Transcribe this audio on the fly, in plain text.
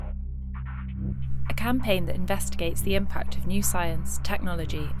campaign that investigates the impact of new science,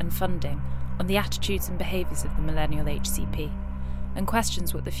 technology, and funding on the attitudes and behaviours of the millennial HCP, and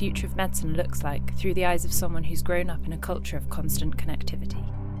questions what the future of medicine looks like through the eyes of someone who's grown up in a culture of constant connectivity.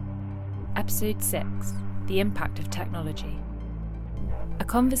 Episode 6: The Impact of Technology. A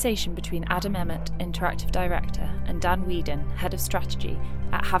conversation between Adam Emmett, Interactive Director, and Dan Whedon, Head of Strategy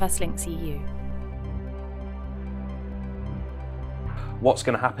at Havas Links EU. What's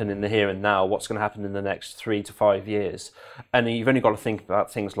going to happen in the here and now? What's going to happen in the next 3 to 5 years? And you've only got to think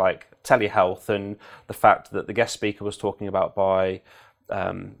about things like telehealth and the fact that the guest speaker was talking about by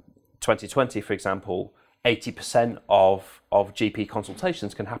 2020, for example, 80% of GP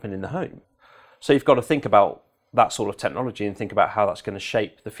consultations can happen in the home. So you've got to think about that sort of technology and think about how that's going to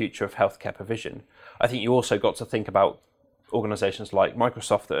shape the future of healthcare provision. I think you also got to think about organisations like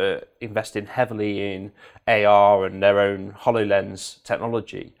Microsoft that are investing heavily in AR and their own HoloLens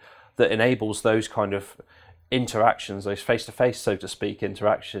technology that enables those kind of interactions, those face-to-face, so to speak,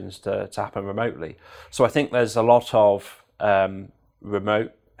 interactions to happen remotely. So I think there's a lot of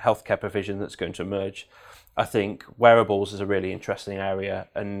remote healthcare provision that's going to emerge. I think wearables is a really interesting area,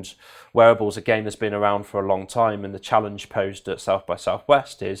 and wearables again has been around for a long time, and the challenge posed at South by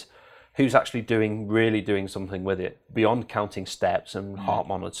Southwest is who's actually really doing something with it beyond counting steps and heart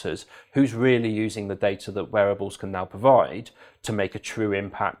monitors, who's really using the data that wearables can now provide to make a true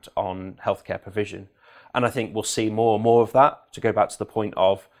impact on healthcare provision. And I think we'll see more and more of that, to go back to the point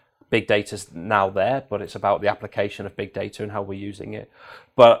of big data's now there, but it's about the application of big data and how we're using it.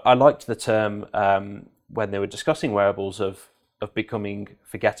 But I liked the term when they were discussing wearables of becoming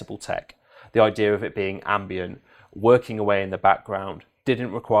forgettable tech, the idea of it being ambient, working away in the background,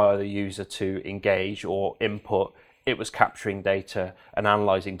 didn't require the user to engage or input. It was capturing data and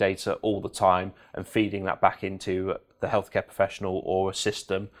analysing data all the time and feeding that back into the healthcare professional or a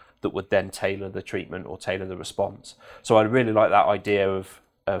system that would then tailor the treatment or tailor the response. So I really like that idea of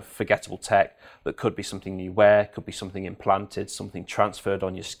forgettable tech that could be something you wear, could be something implanted, something transferred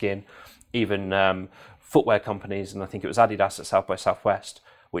on your skin. Even footwear companies, and I think it was Adidas at South by Southwest,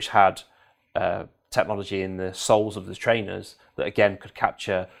 which had technology in the soles of the trainers that again could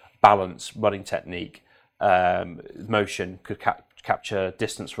capture balance, running technique, motion, could capture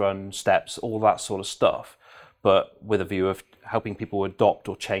distance run, steps, all that sort of stuff, but with a view of helping people adopt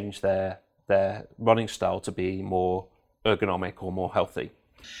or change their running style to be more ergonomic or more healthy.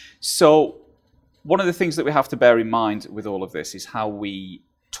 So one of the things that we have to bear in mind with all of this is how we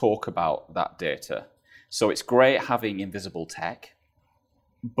talk about that data. So it's great having invisible tech,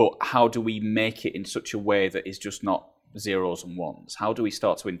 but how do we make it in such a way that is just not zeros and ones? How do we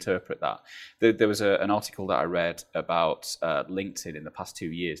start to interpret that? There was an article that I read about LinkedIn in the past 2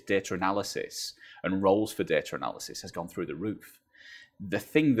 years. Data analysis and roles for data analysis has gone through the roof. The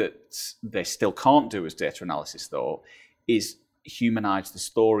thing that they still can't do as data analysis, though, is humanize the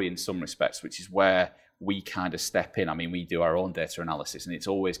story in some respects, which is where we kind of step in. I mean, we do our own data analysis, and it's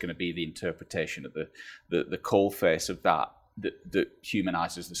always going to be the interpretation of the coalface of that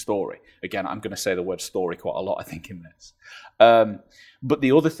humanizes the story. Again, I'm going to say the word story quite a lot, I think, in this. But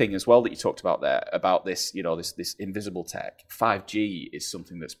the other thing as well that you talked about there, about this, this invisible tech, 5G is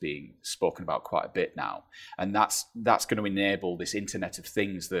something that's being spoken about quite a bit now. And that's going to enable this Internet of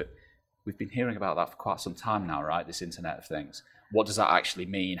Things that we've been hearing about that for quite some time now, right? This Internet of Things. What does that actually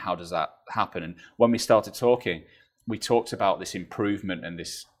mean? How does that happen? And when we started talking, we talked about this improvement and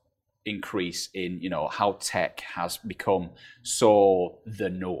this increase in, how tech has become so the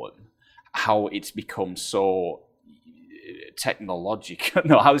norm, how it's become so technological,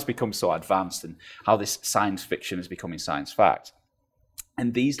 how it's become so advanced, and how this science fiction is becoming science fact.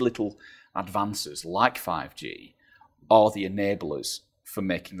 And these little advances like 5G are the enablers for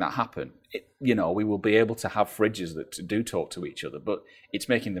making that happen. We will be able to have fridges that do talk to each other, but it's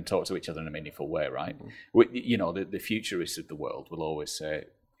making them talk to each other in a meaningful way, right? The futurists of the world will always say,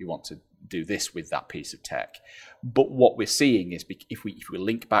 we want to do this with that piece of tech. But what we're seeing is if we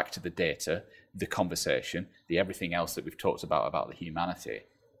link back to the data, the conversation, the everything else that we've talked about the humanity,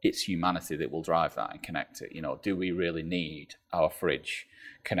 it's humanity that will drive that and connect it. Do we really need our fridge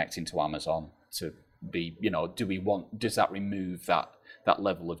connecting to Amazon to be, does that remove that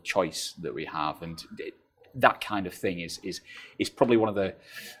level of choice that we have? And that kind of thing is probably one of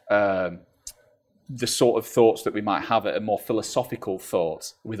the sort of thoughts that we might have, a more philosophical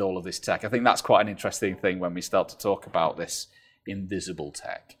thought with all of this tech. I think that's quite an interesting thing when we start to talk about this invisible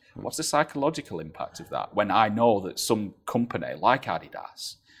tech. What's the psychological impact of that? When I know that some company like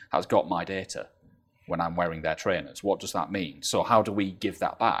Adidas has got my data when I'm wearing their trainers, what does that mean? So how do we give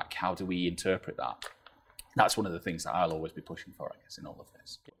that back? How do we interpret that? That's one of the things that I'll always be pushing for, I guess, in all of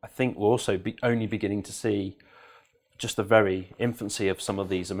this. I think we're also only beginning to see just the very infancy of some of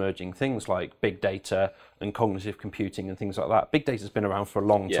these emerging things like big data and cognitive computing and things like that. Big data's been around for a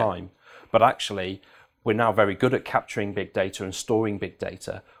long time, but actually we're now very good at capturing big data and storing big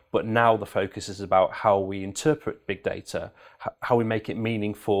data. But now the focus is about how we interpret big data, how we make it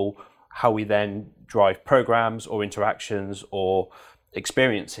meaningful, how we then drive programs or interactions or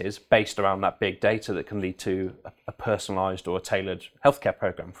experiences based around that big data that can lead to a personalized or a tailored healthcare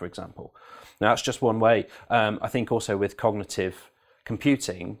program, for example. Now, that's just one way. I think also with cognitive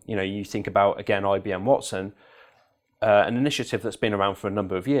computing, you think about, again, IBM Watson, an initiative that's been around for a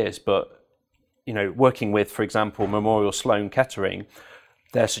number of years, but, working with, for example, Memorial Sloan Kettering,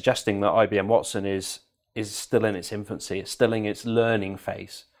 they're suggesting that IBM Watson is still in its infancy, it's still in its learning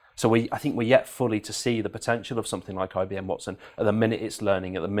phase. So I think we're yet fully to see the potential of something like IBM Watson. At the minute it's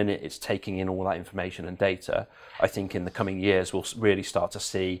learning, at the minute it's taking in all that information and data, I think in the coming years we'll really start to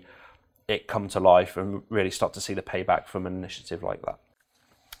see it come to life and really start to see the payback from an initiative like that.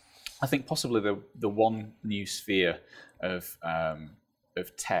 I think possibly the one new sphere of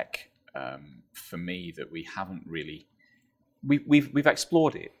tech for me that we haven't really we've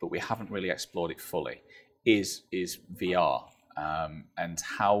explored it, but we haven't really explored it fully is VR. And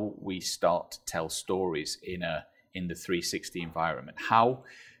how we start to tell stories in the 360 environment, how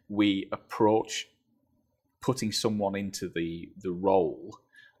we approach putting someone into the role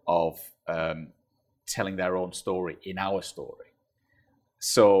of telling their own story in our story.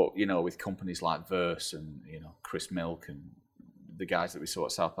 So, with companies like Verse and, Chris Milk and the guys that we saw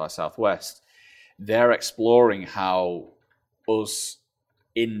at South by Southwest, they're exploring how us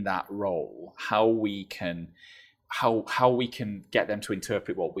in that role, how we can get them to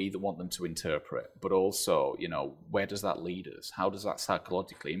interpret what we want them to interpret, but also, where does that lead us? How does that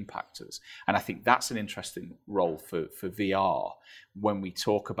psychologically impact us? And I think that's an interesting role for VR when we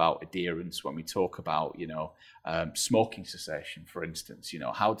talk about adherence, when we talk about, smoking cessation, for instance.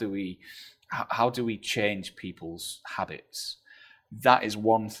 How do we change people's habits? That is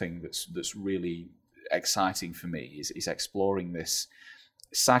one thing that's really exciting for me is exploring this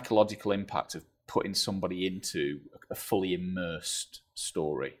psychological impact of putting somebody into a fully immersed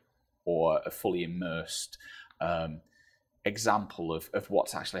story or a fully immersed example of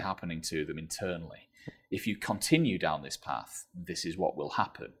what's actually happening to them internally. If you continue down this path, this is what will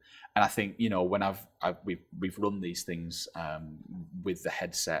happen. And I think, when we've run these things with the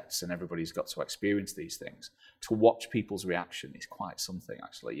headsets and everybody's got to experience these things, to watch people's reaction is quite something,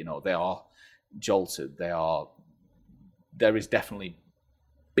 actually. They are jolted. There is definitely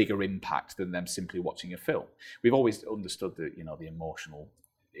bigger impact than them simply watching a film. We've always understood the emotional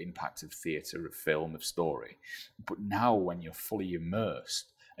impact of theatre, of film, of story. But now when you're fully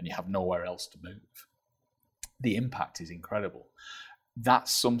immersed and you have nowhere else to move, the impact is incredible.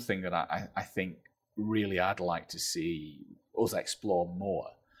 That's something that I think really I'd like to see us explore more.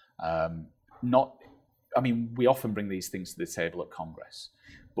 We often bring these things to the table at Congress,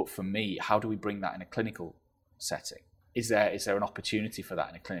 but for me, how do we bring that in a clinical setting? Is there an opportunity for that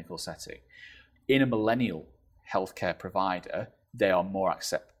in a clinical setting? In a millennial healthcare provider, they are more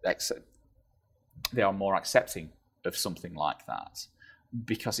accepting of something like that,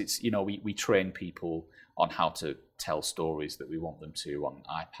 because it's we train people on how to tell stories that we want them to on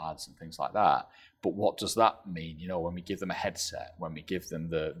iPads and things like that. But what does that mean? When we give them a headset, when we give them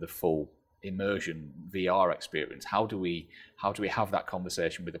the full immersion VR experience, how do we have that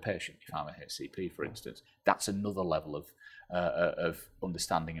conversation with a patient? If I'm a HCP, for instance, that's another level of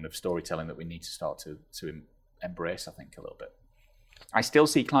understanding and of storytelling that we need to start to embrace, I think, a little bit. I still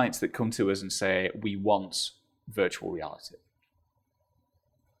see clients that come to us and say, we want virtual reality.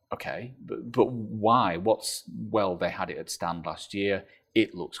 Okay, but why? They had it at Stand last year.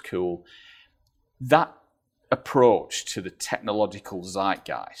 It looks cool. That approach to the technological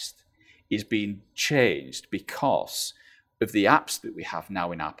zeitgeist is being changed because of the apps that we have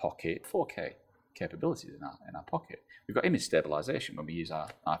now in our pocket. 4K capabilities in our pocket. We've got image stabilization when we use our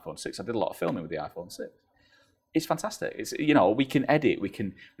iPhone 6. I did a lot of filming with the iPhone 6. It's fantastic. It's we can edit, we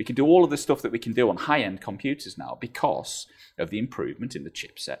can do all of the stuff that we can do on high-end computers now because of the improvement in the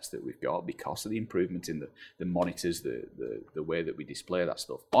chipsets that we've got, because of the improvement in the monitors, the way that we display that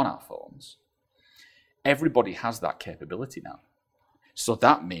stuff on our phones. Everybody has that capability now. So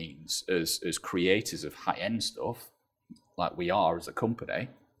that means as creators of high-end stuff, like we are as a company,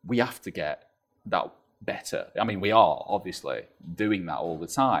 we have to get that better. I mean, we are obviously doing that all the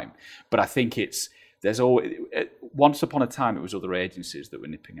time, but I think there's always, once upon a time, it was other agencies that were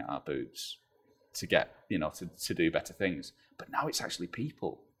nipping at our boots to get, to do better things. But now it's actually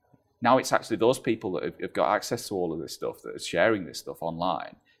people. Now it's actually those people that have got access to all of this stuff, that are sharing this stuff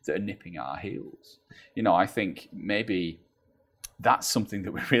online, that are nipping at our heels. I think maybe that's something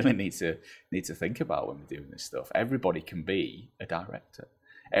that we really need to think about when we're doing this stuff. Everybody can be a director.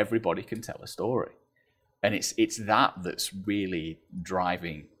 Everybody can tell a story. And it's that that's really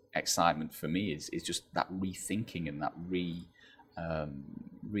driving excitement for me, is just that rethinking and that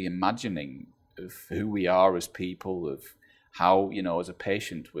reimagining of who we are as people, of how, as a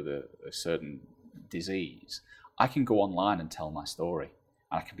patient with a certain disease, I can go online and tell my story.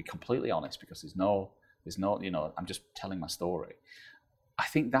 And I can be completely honest, because there's no, I'm just telling my story. I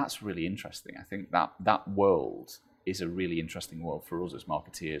think that's really interesting. I think that world is a really interesting world for us as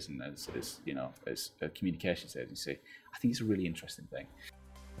marketeers and as a communications agency. I think it's a really interesting thing.